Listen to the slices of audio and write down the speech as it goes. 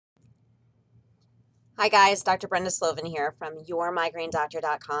Hi guys, Dr. Brenda Slovin here from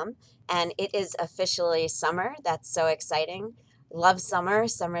yourmigrainedoctor.com, and it is officially summer. That's so exciting. Love summer.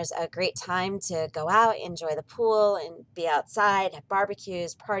 Summer's a great time to go out, enjoy the pool, and be outside, have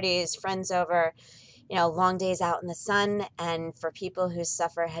barbecues, parties, friends over, long days out in the sun. And for people who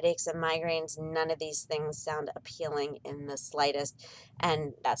suffer headaches and migraines, none of these things sound appealing in the slightest.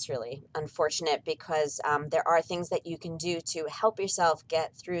 And that's really unfortunate because there are things that you can do to help yourself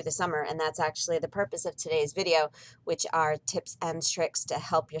get through the summer. And that's actually the purpose of today's video, which are tips and tricks to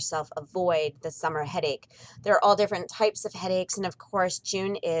help yourself avoid the summer headache. There are all different types of headaches. And of course,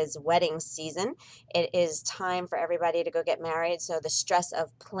 June is wedding season. It is time for everybody to go get married. So the stress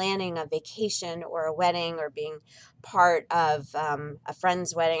of planning a vacation or a wedding or being part of a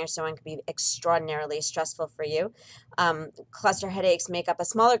friend's wedding or so on could be extraordinarily stressful for you. Cluster headaches make up a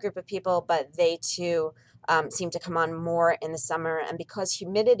smaller group of people, but they too seem to come on more in the summer. And because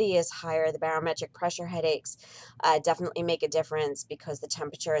humidity is higher, the barometric pressure headaches definitely make a difference because the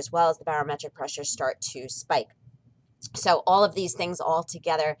temperature as well as the barometric pressure start to spike. So all of these things all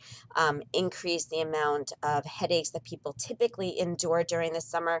together increase the amount of headaches that people typically endure during the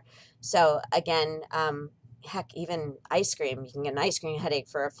summer. So again, heck, even ice cream, you can get an ice cream headache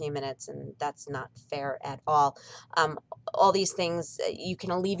for a few minutes, and that's not fair at all. All these things, you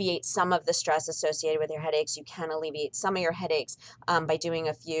can alleviate some of the stress associated with your headaches. You can alleviate some of your headaches by doing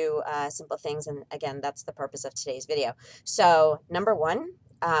a few simple things. And again, that's the purpose of today's video. So number one,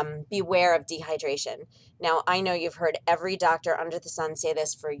 beware of dehydration. Now, I know you've heard every doctor under the sun say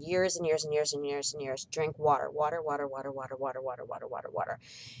this for years and years and years and years and years. Drink water, water, water, water, water, water, water, water, water, water.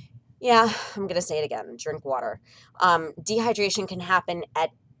 Yeah, I'm going to say it again. Drink water. Dehydration can happen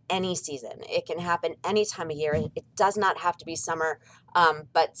at any season. It can happen any time of year. It does not have to be summer,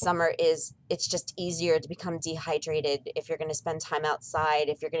 but summer it's just easier to become dehydrated if you're going to spend time outside,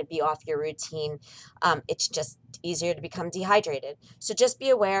 if you're going to be off your routine. It's just easier to become dehydrated. So just be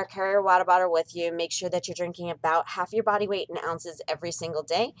aware, carry your water bottle with you. Make sure that you're drinking about half your body weight in ounces every single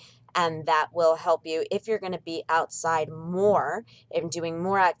day, and that will help you if you're going to be outside more and doing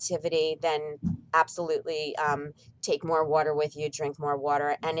more activity. Then absolutely take more water with you, drink more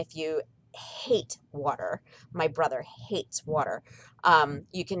water. And if you hate water, my brother hates water,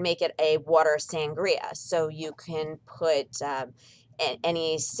 you can make it a water sangria. So you can put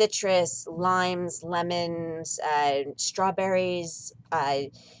any citrus, limes, lemons, strawberries,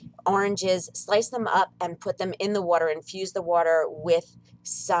 oranges, slice them up and put them in the water, infuse the water with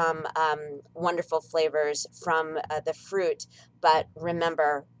some wonderful flavors from the fruit. But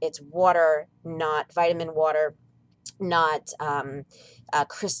remember, it's water, not vitamin water, not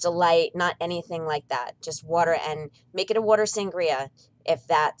Crystal Light, not anything like that. Just water, and make it a water sangria if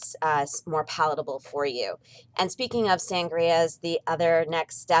that's more palatable for you. And speaking of sangrias, the other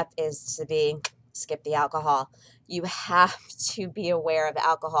next step is to skip the alcohol. You have to be aware of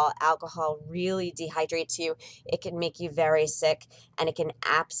alcohol. Alcohol really dehydrates you. It can make you very sick, and it can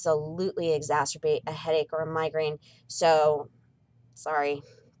absolutely exacerbate a headache or a migraine. So, sorry,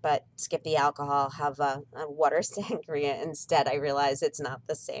 but skip the alcohol, have a water sangria instead. I realize it's not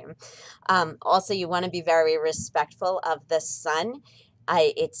the same. Also, you want to be very respectful of the sun.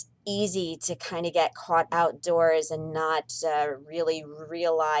 It's easy to kind of get caught outdoors and not really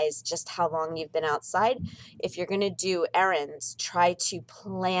realize just how long you've been outside. If you're going to do errands, try to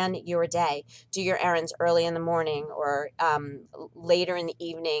plan your day. Do your errands early in the morning or later in the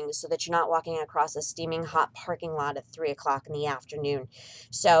evening so that you're not walking across a steaming hot parking lot at 3 o'clock in the afternoon.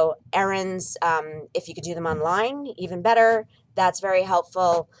 So errands, if you could do them online, even better. That's very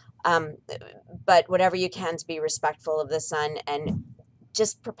helpful. But whatever you can to be respectful of the sun, and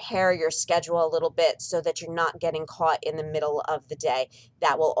just prepare your schedule a little bit so that you're not getting caught in the middle of the day.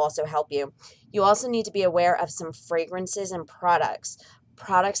 That will also help you. You also need to be aware of some fragrances and products.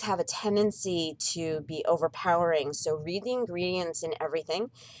 Products have a tendency to be overpowering, so read the ingredients in everything.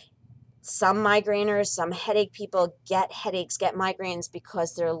 Some migraineurs, some headache people get headaches, get migraines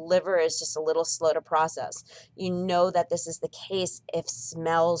because their liver is just a little slow to process. You know that this is the case if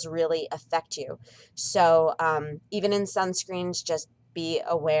smells really affect you. So even in sunscreens, just be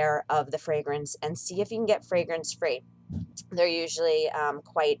aware of the fragrance and see if you can get fragrance free. They're usually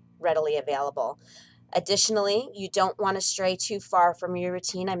quite readily available. Additionally, you don't want to stray too far from your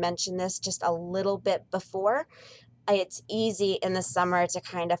routine. I mentioned this just a little bit before. It's easy in the summer to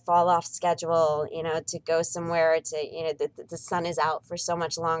kind of fall off schedule, to go somewhere the sun is out for so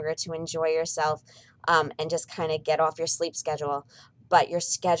much longer, to enjoy yourself and just kind of get off your sleep schedule. But your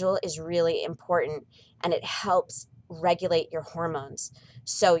schedule is really important, and it helps regulate your hormones.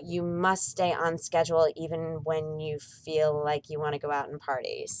 So you must stay on schedule even when you feel like you want to go out and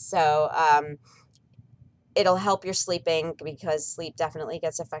party. So it'll help your sleeping because sleep definitely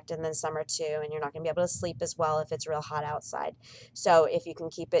gets affected in the summer too, and you're not going to be able to sleep as well if it's real hot outside. So if you can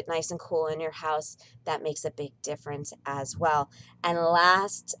keep it nice and cool in your house, that makes a big difference as well. And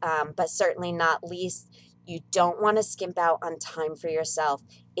last, but certainly not least, you don't want to skimp out on time for yourself.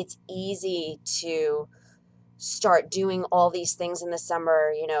 It's easy to start doing all these things in the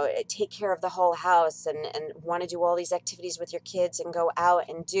summer, take care of the whole house and want to do all these activities with your kids and go out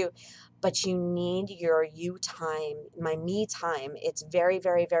and do. But you need your you time, my me time. It's very,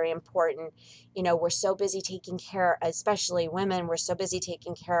 very, very important. We're so busy taking care, especially women, we're so busy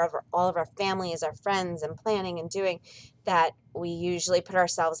taking care of all of our families, our friends, and planning and doing that we usually put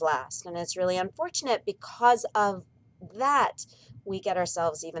ourselves last. And it's really unfortunate because of that we get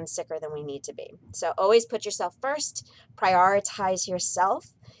ourselves even sicker than we need to be. So always put yourself first, prioritize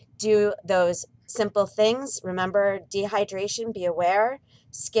yourself, do those simple things. Remember dehydration, be aware,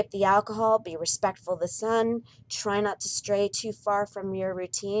 skip the alcohol, be respectful of the sun, try not to stray too far from your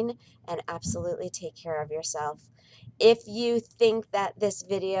routine, and absolutely take care of yourself. If you think that this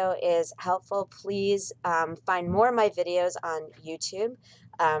video is helpful, please find more of my videos on YouTube,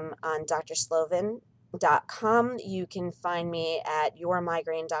 on Dr. Slovin.com. You can find me at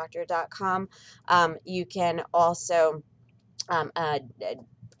yourmigrainedoctor.com. You can also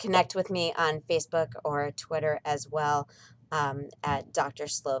connect with me on Facebook or Twitter as well, at Dr.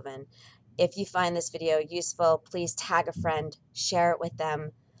 Slovin. If you find this video useful, please tag a friend, share it with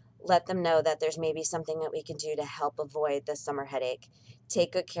them, let them know that there's maybe something that we can do to help avoid the summer headache.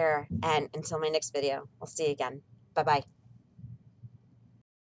 Take good care, and until my next video, I'll see you again. Bye-bye.